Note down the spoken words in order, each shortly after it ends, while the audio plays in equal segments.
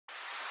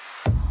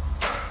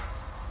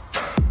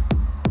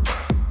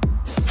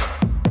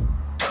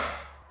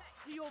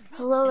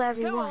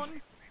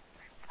everyone!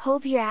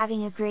 Hope you're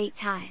having a great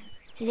time.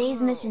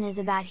 Today's mission is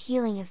about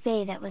healing a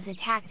fae that was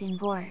attacked in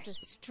Gore.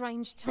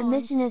 The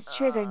mission is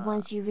triggered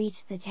once you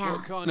reach the town.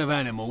 What kind of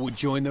animal would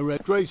join the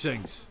red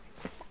greetings?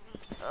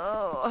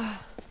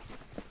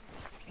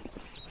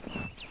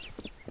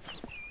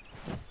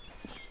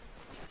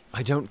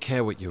 I don't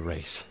care what you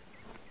race.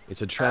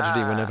 It's a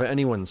tragedy whenever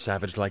anyone's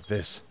savage like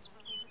this.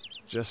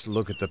 Just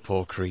look at the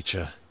poor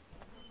creature.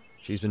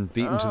 She's been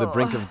beaten to the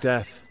brink of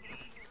death.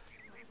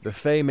 The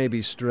Fae may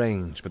be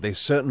strange, but they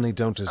certainly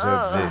don't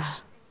deserve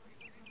this.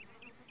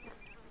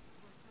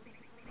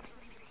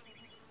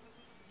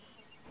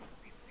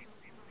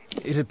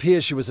 It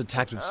appears she was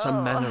attacked with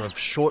some manner of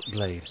short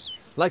blade,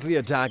 likely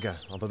a dagger,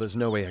 although there's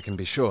no way I can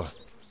be sure.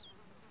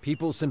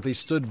 People simply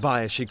stood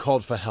by as she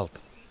called for help.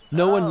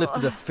 No one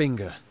lifted a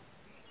finger.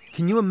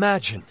 Can you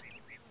imagine?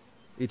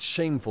 It's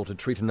shameful to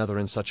treat another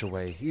in such a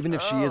way, even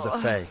if she is a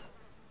Fae.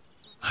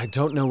 I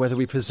don't know whether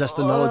we possess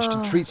the knowledge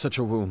to treat such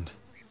a wound.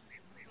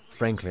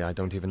 Frankly, I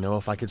don't even know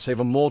if I could save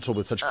a mortal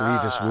with such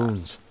grievous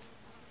wounds.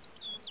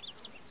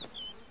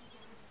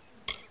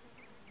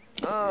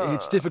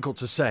 It's difficult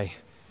to say.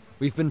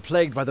 We've been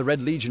plagued by the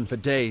Red Legion for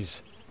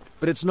days,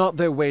 but it's not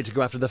their way to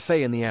go after the Fae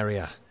in the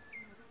area.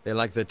 They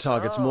like their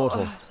targets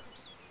mortal.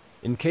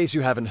 In case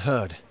you haven't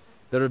heard,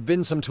 there have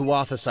been some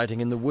Tuatha sighting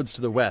in the woods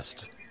to the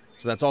west,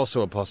 so that's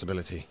also a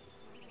possibility.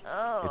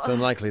 It's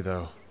unlikely,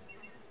 though.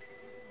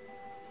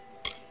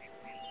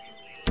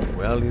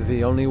 Well, you're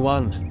the only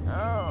one.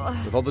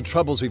 With all the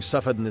troubles we've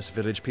suffered in this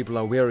village, people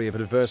are weary of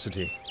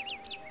adversity.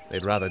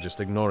 They'd rather just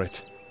ignore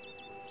it.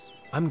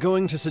 I'm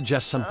going to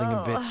suggest something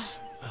a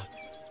bit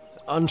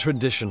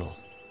untraditional.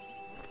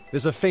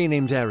 There's a Fae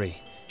named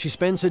Eri. She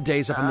spends her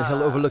days up on the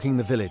hill overlooking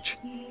the village.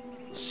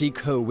 Seek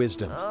her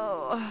wisdom.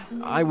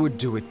 I would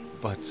do it,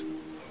 but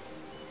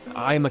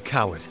I'm a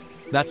coward.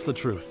 That's the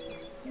truth.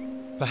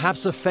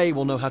 Perhaps a Fae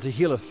will know how to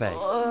heal a Fae.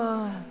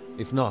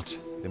 If not,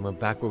 then we're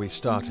back where we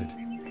started.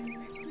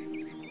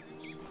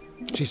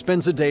 She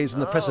spends her days in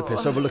the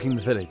precipice overlooking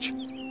the village.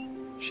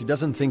 She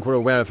doesn't think we're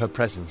aware of her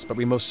presence, but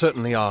we most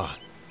certainly are.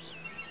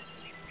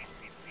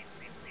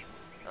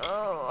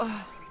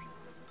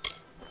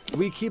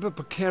 We keep a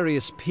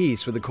precarious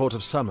peace with the Court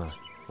of Summer,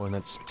 one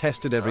that's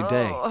tested every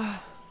day.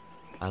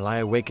 I lie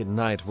awake at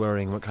night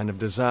worrying what kind of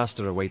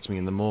disaster awaits me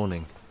in the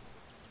morning.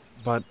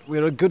 But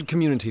we're a good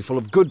community full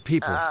of good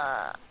people.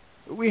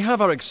 We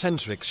have our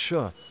eccentrics,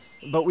 sure,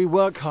 but we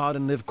work hard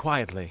and live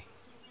quietly.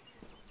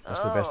 That's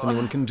the best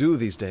anyone can do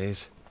these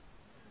days.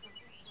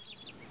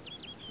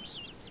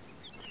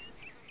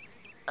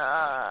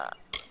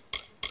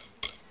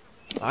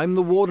 I'm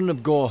the Warden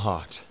of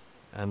Goreheart,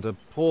 and a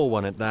poor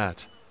one at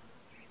that.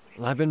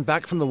 I've been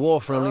back from the war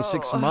for only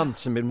 6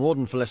 months and been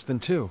Warden for less than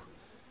 2.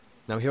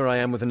 Now here I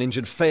am with an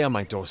injured Fae on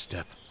my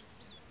doorstep.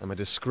 I'm a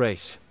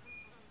disgrace.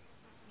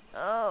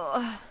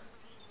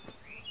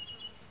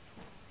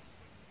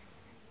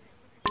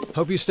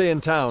 Hope you stay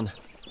in town.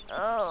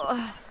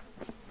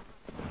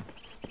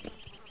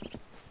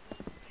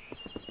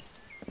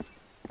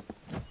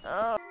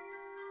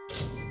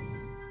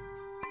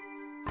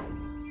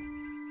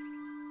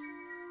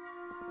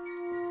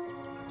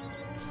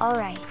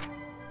 Alright.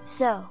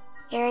 So,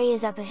 Eri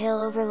is up a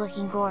hill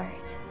overlooking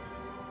Gorert.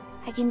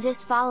 I can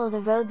just follow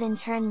the road then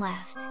turn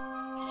left.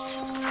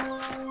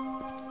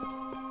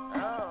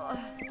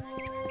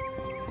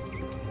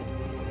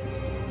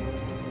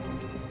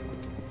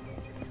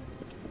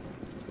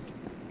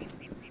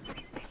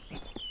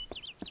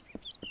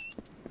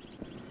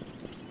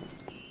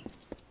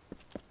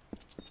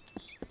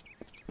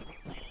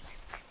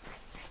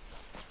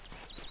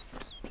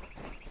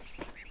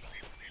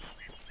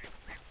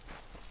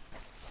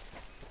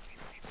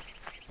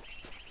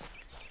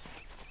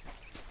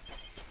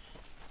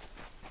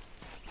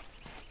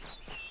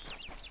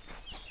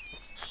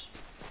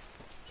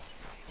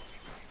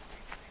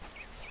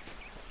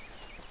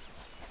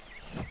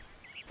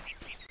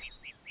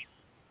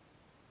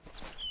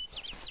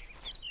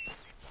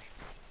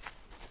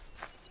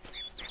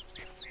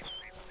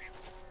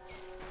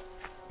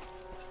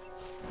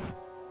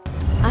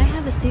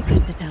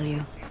 Secret to tell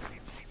you.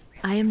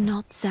 I am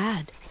not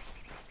sad.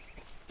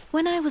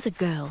 When I was a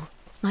girl,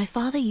 my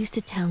father used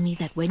to tell me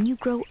that when you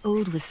grow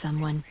old with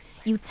someone,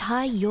 you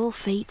tie your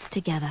fates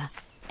together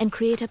and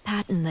create a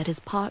pattern that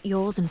is part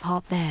yours and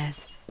part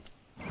theirs.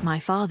 My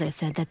father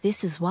said that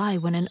this is why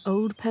when an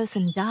old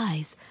person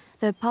dies,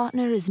 their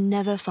partner is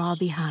never far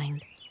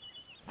behind.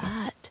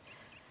 But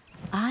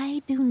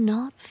I do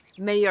not...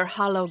 May your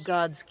hollow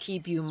gods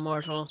keep you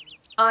mortal.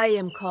 I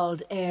am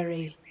called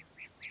Eri.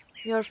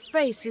 Your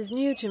face is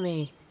new to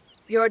me.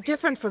 You're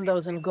different from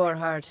those in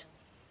Goreheart.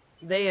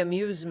 They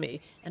amuse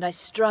me, and I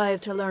strive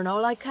to learn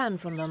all I can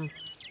from them.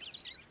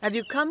 Have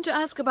you come to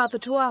ask about the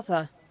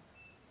Tuatha?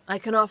 I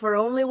can offer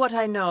only what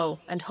I know,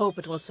 and hope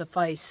it will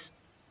suffice.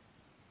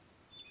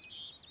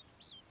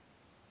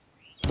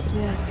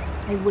 Yes,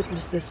 I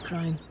witnessed this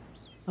crime,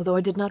 although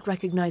I did not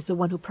recognize the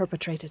one who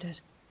perpetrated it.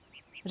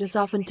 It is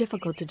often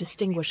difficult to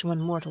distinguish one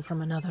mortal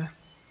from another.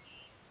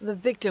 The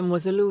victim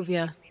was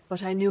Alluvia,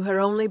 but I knew her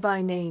only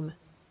by name.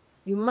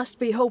 You must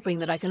be hoping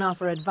that I can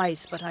offer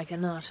advice, but I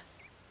cannot.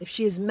 If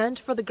she is meant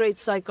for the Great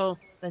Cycle,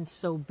 then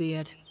so be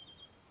it.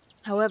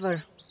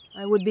 However,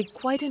 I would be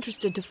quite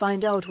interested to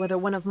find out whether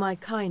one of my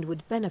kind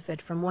would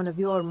benefit from one of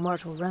your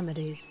mortal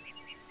remedies.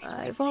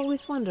 I've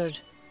always wondered.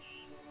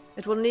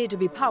 It will need to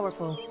be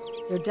powerful.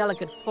 Your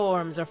delicate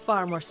forms are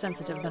far more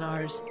sensitive than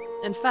ours.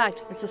 In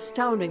fact, it's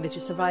astounding that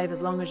you survive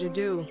as long as you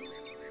do.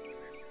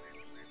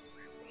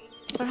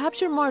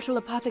 Perhaps your mortal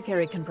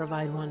apothecary can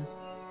provide one.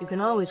 You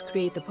can always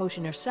create the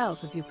potion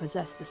yourself if you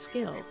possess the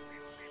skill.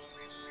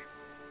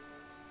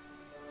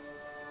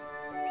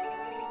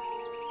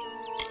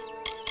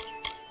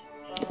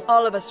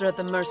 All of us are at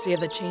the mercy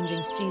of the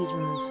changing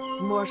seasons,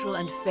 mortal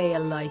and fey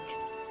alike.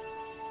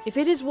 If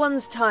it is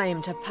one's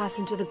time to pass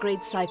into the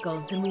Great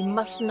Cycle, then we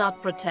must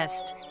not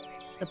protest.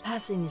 The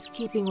passing is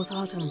keeping with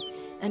autumn,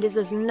 and is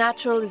as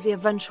natural as the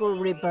eventual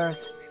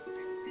rebirth.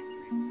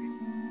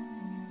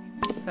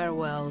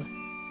 Farewell.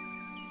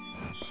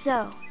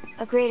 So,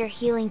 a greater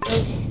healing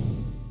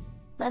potion.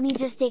 Let me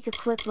just take a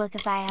quick look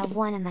if I have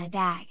one in my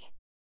bag.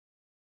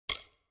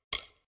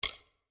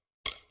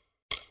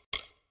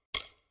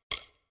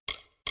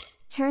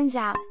 Turns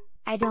out,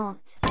 I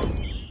don't.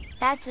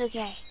 That's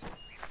okay.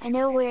 I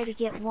know where to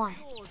get one.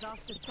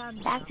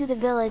 Back to the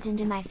village and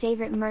to my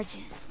favorite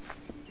merchant.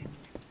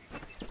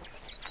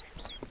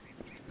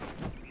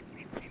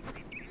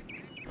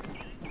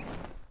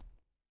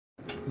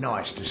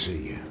 Nice to see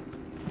you.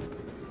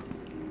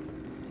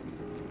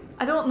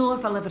 I don't know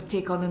if I'll ever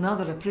take on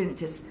another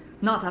apprentice,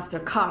 not after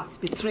Karth's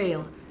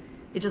betrayal.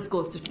 It just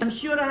goes to... I'm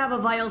sure I have a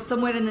vial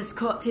somewhere in this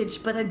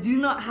cottage, but I do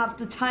not have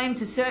the time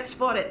to search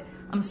for it.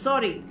 I'm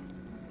sorry.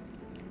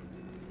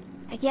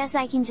 I guess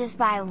I can just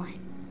buy one,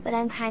 but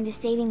I'm kinda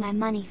saving my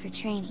money for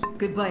training.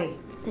 Goodbye.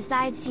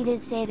 Besides, she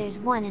did say there's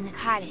one in the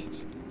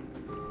cottage.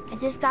 I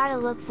just gotta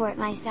look for it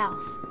myself.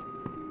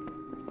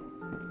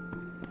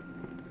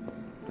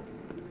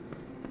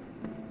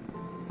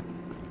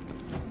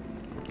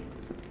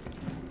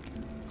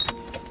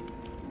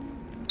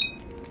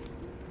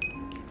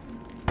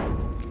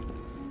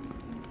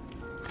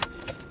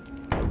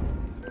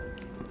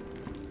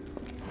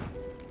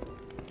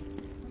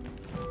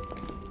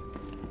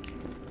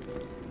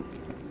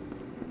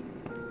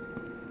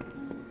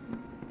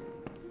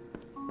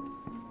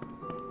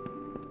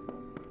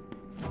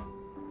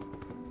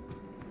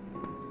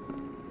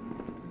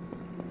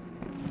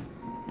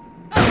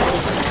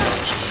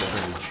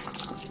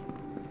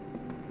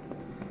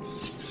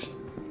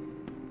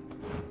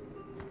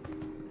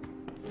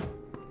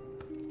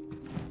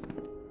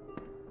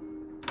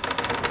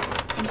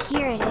 And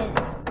here it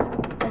is.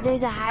 But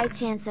there's a high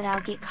chance that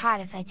I'll get caught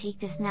if I take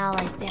this now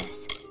like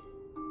this.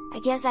 I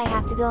guess I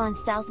have to go on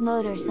stealth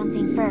mode or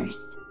something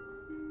first.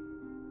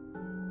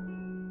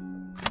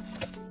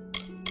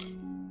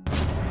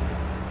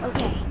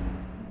 Okay,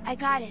 I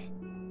got it.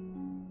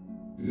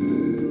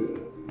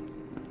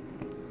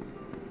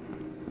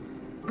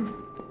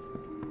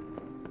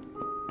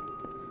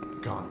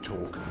 Can't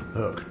talk.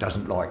 Herc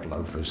doesn't like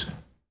loafers.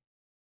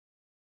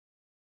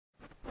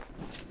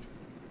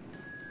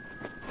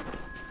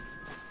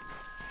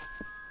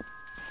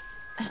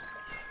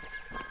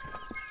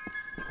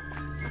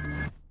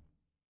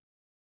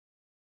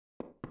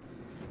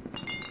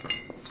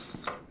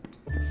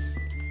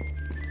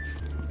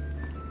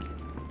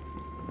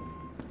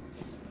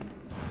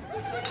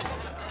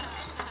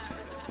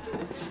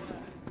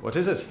 What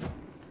is it?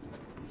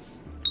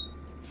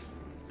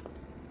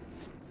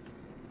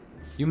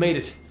 You made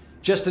it.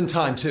 Just in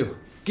time, too.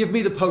 Give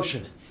me the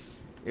potion.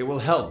 It will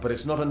help, but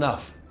it's not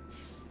enough.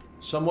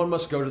 Someone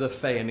must go to the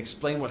Fae and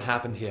explain what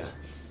happened here.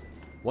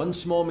 One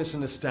small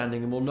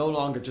misunderstanding and we'll no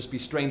longer just be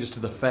strangers to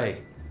the Fae.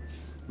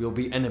 We'll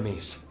be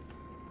enemies.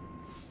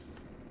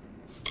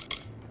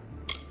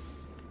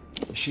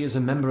 She is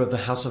a member of the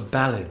House of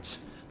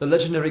Ballads, the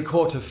legendary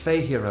court of Fae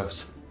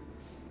heroes.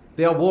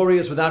 They are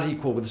warriors without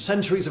equal, with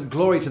centuries of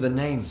glory to their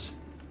names.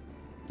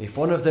 If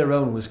one of their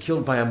own was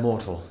killed by a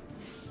mortal,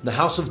 the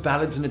House of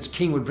Ballads and its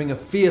king would bring a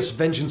fierce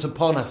vengeance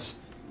upon us.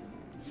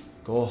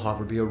 Gorehart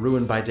would be a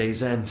ruin by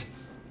day's end.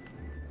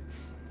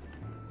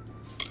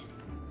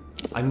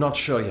 I'm not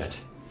sure yet,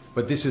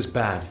 but this is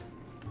bad.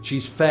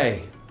 She's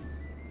Fae.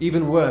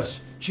 Even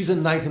worse, she's a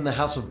knight in the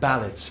House of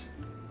Ballads.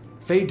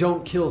 Fae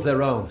don't kill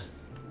their own,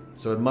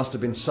 so it must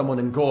have been someone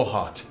in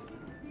Gorehart.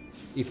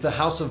 If the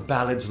House of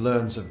Ballads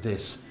learns of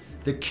this,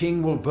 the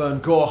king will burn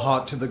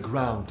Gorehart to the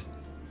ground.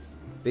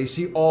 They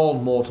see all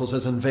mortals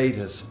as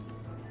invaders.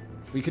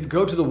 We could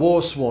go to the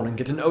Warsworn and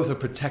get an oath of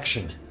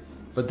protection,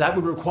 but that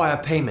would require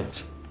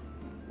payment.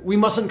 We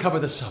mustn't cover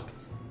this up.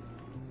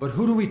 But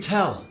who do we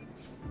tell?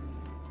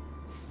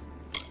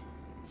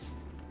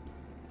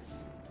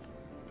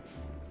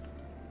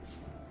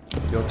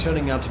 You're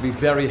turning out to be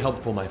very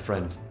helpful, my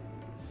friend.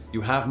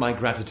 You have my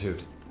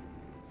gratitude.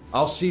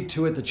 I'll see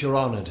to it that you're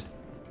honored.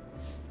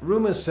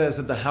 Rumor says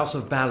that the House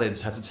of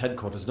Ballads has its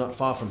headquarters not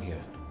far from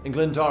here, in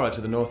Glendara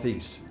to the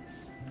northeast.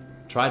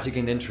 Try to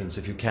gain entrance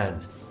if you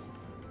can.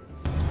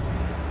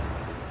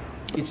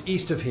 It's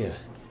east of here,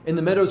 in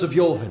the meadows of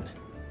Yolvin.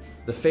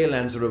 The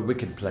Feylands are a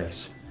wicked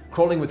place,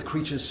 Crawling with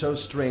creatures so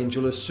strange,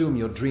 you'll assume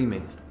you're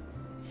dreaming.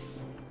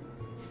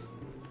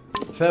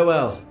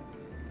 Farewell.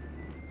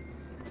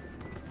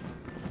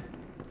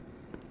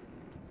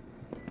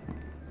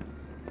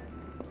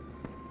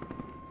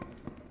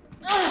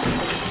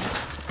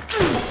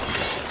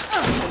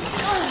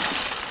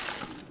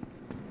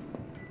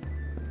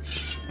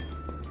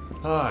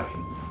 Hi.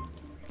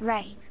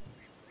 Right.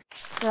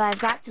 So I've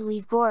got to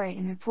leave Gorod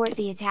and report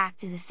the attack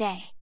to the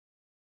Fae.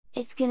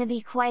 It's gonna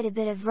be quite a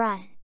bit of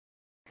run.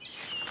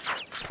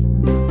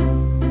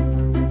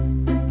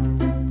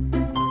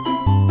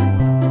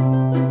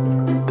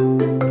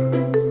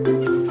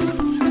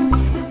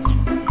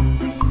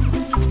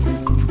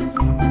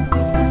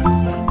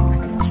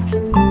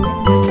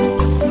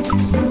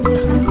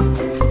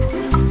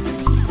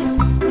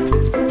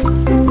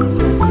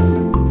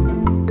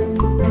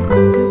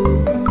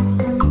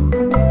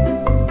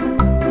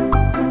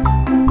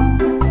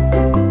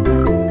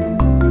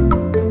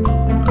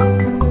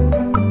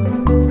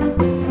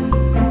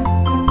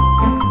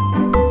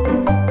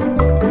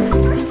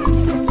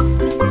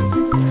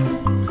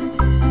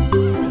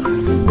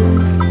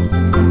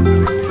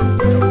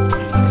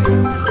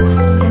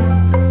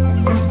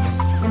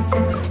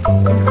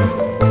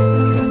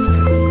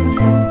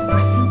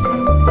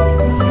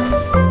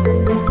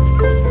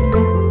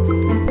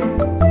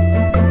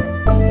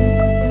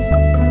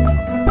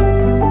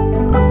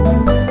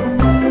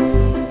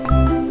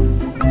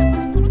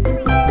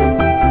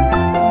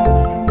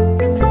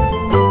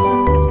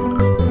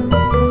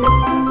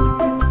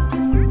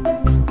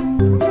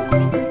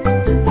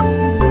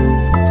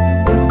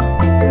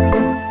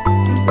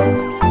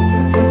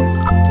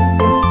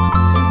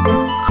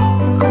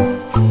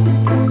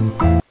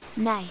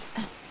 Nice.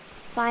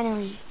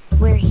 Finally,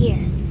 we're here.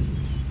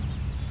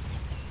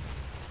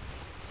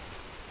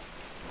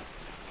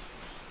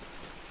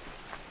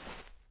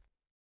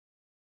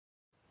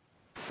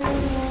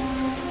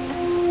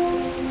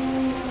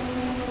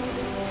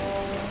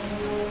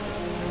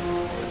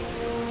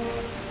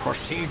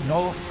 Proceed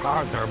no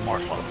farther,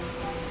 mortal.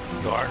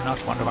 You are not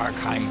one of our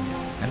kind,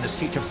 and the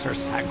seat of Sir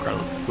Sagril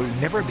will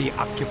never be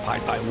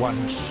occupied by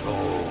one so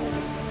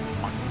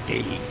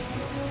mundane.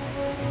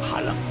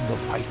 Hallam the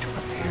White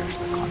prepares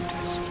the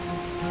contest,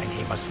 and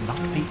he must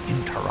not be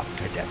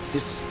interrupted at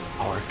this,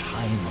 our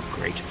time of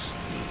greatest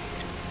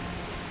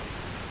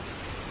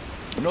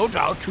need. No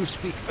doubt you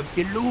speak of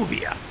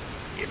Illuvia,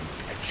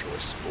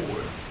 impetuous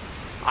fool.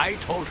 I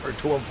told her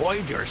to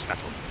avoid your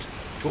settlement,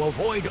 to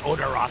avoid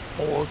Oderoth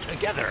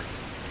altogether.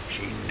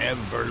 She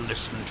never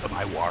listened to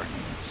my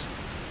warnings.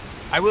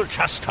 I will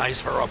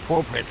chastise her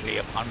appropriately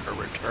upon her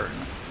return.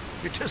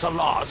 It is a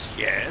loss,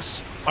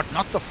 yes, but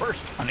not the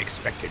first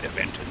unexpected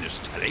event in this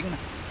telling.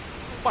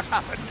 What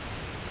happened?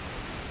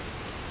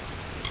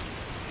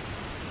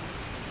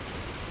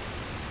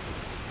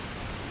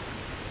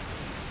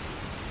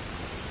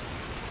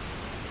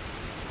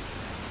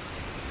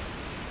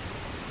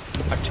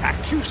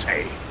 Attacked, you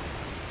say?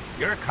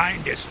 Your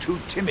kind is too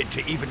timid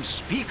to even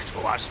speak to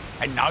us,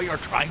 and now you're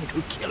trying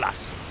to kill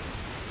us.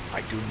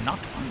 I do not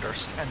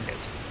understand it.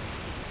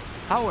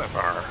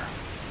 However,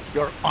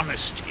 your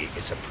honesty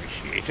is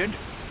appreciated.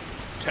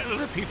 Tell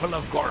the people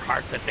of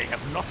Gorhart that they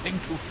have nothing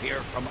to fear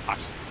from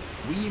us.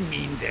 We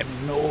mean them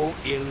no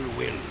ill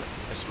will,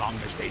 as long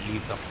as they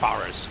leave the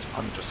forest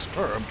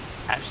undisturbed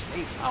as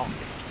they found it.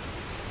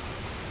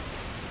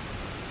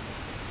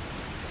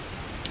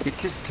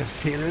 It is to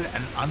fill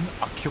an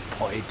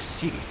unoccupied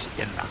seat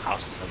in the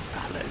House of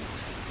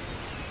Ballads.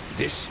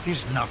 This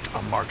is not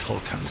a mortal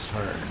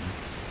concern.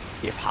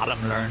 If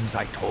Hallam learns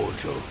I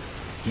told you,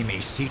 he may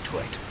see to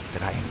it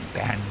that I am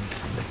banned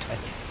from the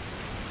telling.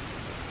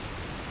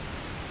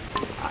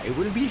 I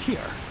will be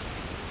here.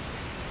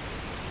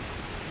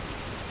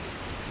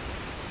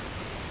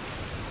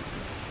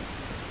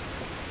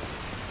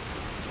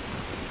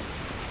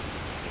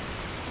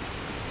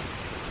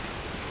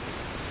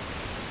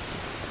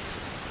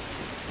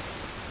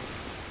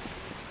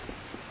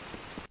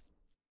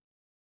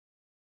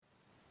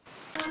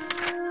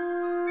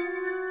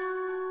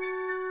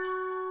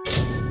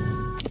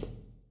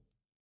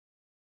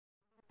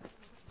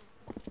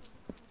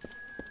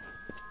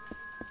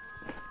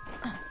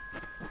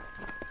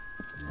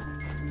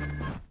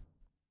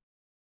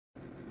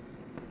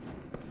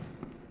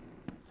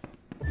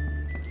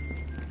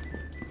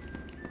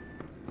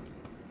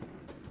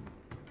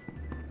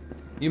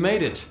 You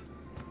made it.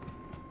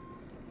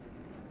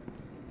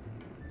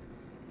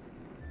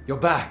 You're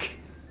back.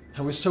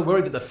 I was so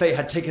worried that the Fae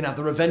had taken out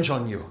the revenge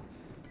on you.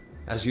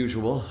 As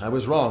usual, I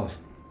was wrong.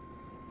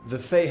 The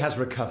Fae has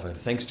recovered,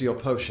 thanks to your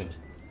potion.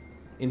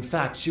 In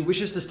fact, she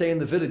wishes to stay in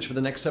the village for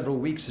the next several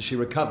weeks as she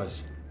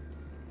recovers.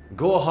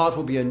 Gorhart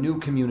will be a new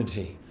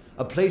community,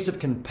 a place of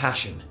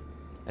compassion,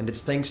 and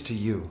it's thanks to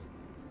you.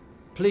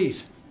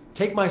 Please,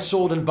 take my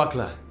sword and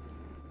buckler.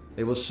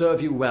 They will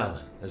serve you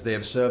well, as they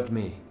have served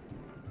me.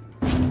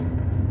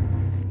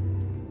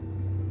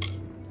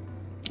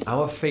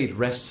 Our fate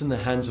rests in the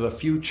hands of a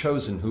few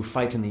chosen who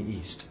fight in the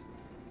east.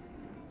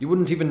 You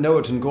wouldn't even know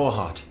it in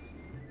Gorhart.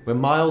 We're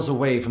miles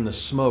away from the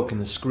smoke and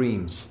the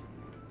screams.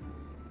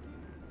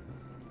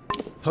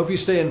 Hope you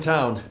stay in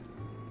town.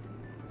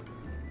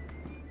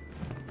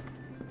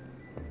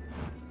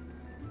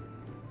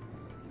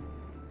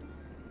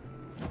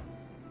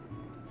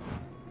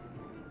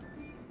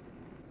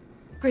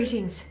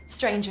 Greetings,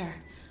 stranger.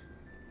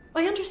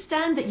 I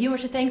understand that you are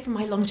to thank for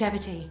my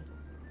longevity.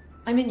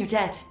 I'm in your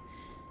debt.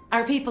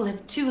 Our people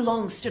have too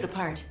long stood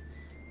apart.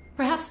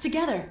 Perhaps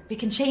together we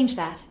can change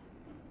that.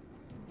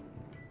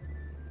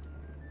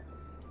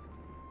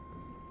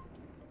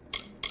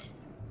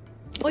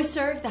 I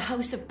serve the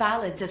House of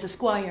Ballads as a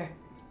squire,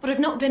 but I've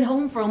not been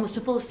home for almost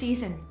a full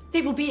season.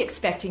 They will be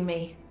expecting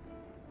me.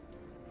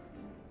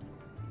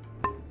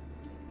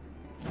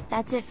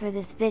 That's it for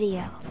this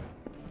video.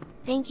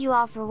 Thank you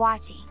all for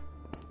watching.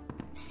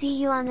 See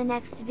you on the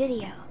next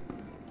video.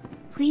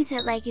 Please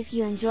hit like if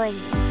you enjoyed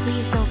it, and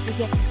please don't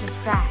forget to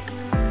subscribe.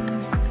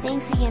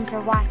 Thanks again for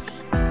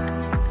watching.